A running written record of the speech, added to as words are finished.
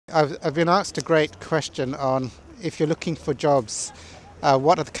I've been asked a great question on if you're looking for jobs,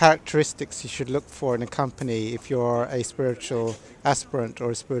 what are the characteristics you should look for in a company if you're a spiritual aspirant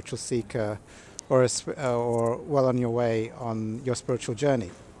or a spiritual seeker or well on your way on your spiritual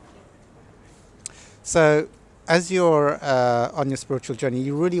journey. So as you're on your spiritual journey,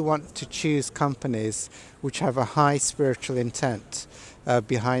 you really want to choose companies which have a high spiritual intent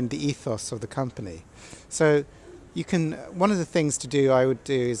behind the ethos of the company. So one of the things to do, I would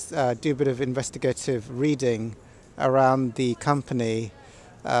do, is do a bit of investigative reading around the company.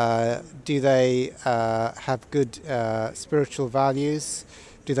 Do they have good spiritual values?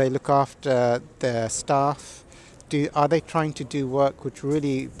 Do they look after their staff? Are they trying to do work which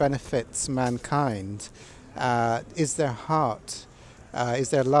really benefits mankind? Is there heart? Is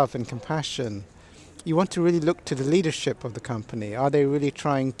there love and compassion? You want to really look to the leadership of the company. Are they really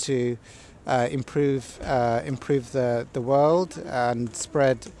trying to improve the world and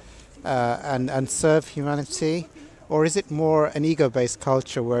spread and serve humanity? Or is it more an ego-based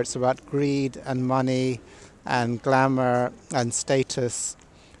culture where it's about greed and money and glamour and status,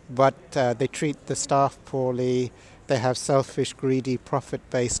 but they treat the staff poorly, they have selfish, greedy,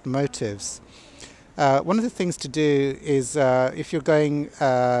 profit-based motives? One of the things to do is if you're going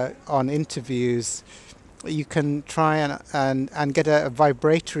on interviews, you can try and get a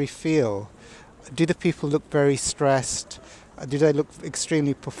vibratory feel. Do the people look very stressed? Do they look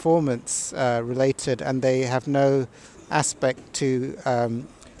extremely performance related, and they have no aspect to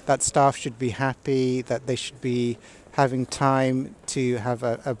that staff should be happy, that they should be having time to have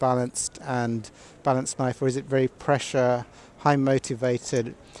a balanced life? Or is it very pressure, high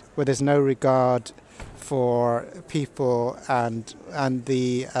motivated, where there's no regard for people and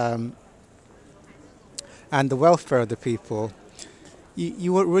the welfare of the people?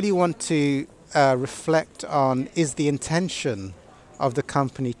 You really want to reflect on, is the intention of the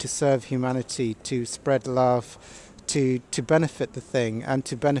company to serve humanity, to spread love, to benefit the thing and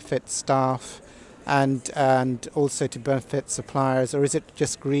to benefit staff and also to benefit suppliers? Or is it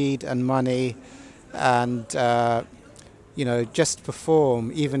just greed and money and just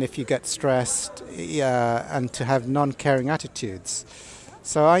perform even if you get stressed, and to have non-caring attitudes?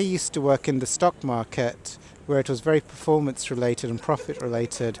 So I used to work in the stock market where it was very performance related and profit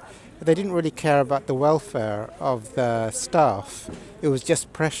related. They didn't really care about the welfare of the staff. It was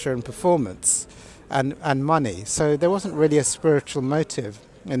just pressure and performance and money. So there wasn't really a spiritual motive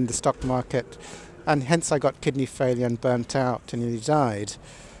in the stock market, and hence I got kidney failure and burnt out and nearly died.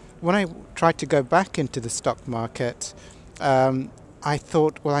 When I tried to go back into the stock market, I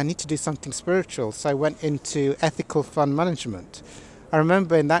thought, well, I need to do something spiritual. So I went into ethical fund management. I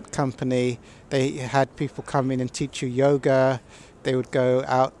remember in that company, they had people come in and teach you yoga. They would go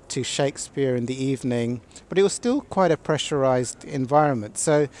out to Shakespeare in the evening, but it was still quite a pressurized environment.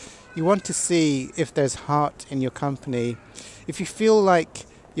 So you want to see if there's heart in your company. If you feel like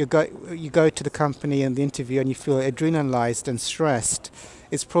you go to the company and the interview and you feel adrenalized and stressed,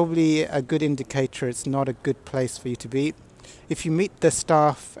 it's probably a good indicator it's not a good place for you to be. If you meet the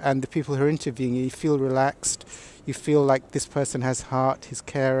staff and the people who are interviewing you, you feel relaxed, you feel like this person has heart, he's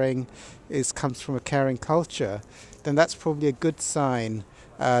caring, comes from a caring culture, then that's probably a good sign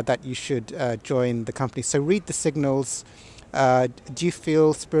that you should join the company. So read the signals. Do you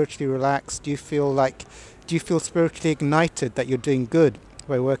feel spiritually relaxed? Do you feel spiritually ignited that you're doing good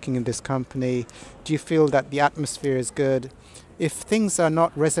by working in this company? Do you feel that the atmosphere is good? If things are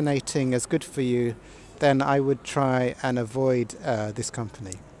not resonating as good for you, then I would try and avoid this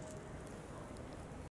company.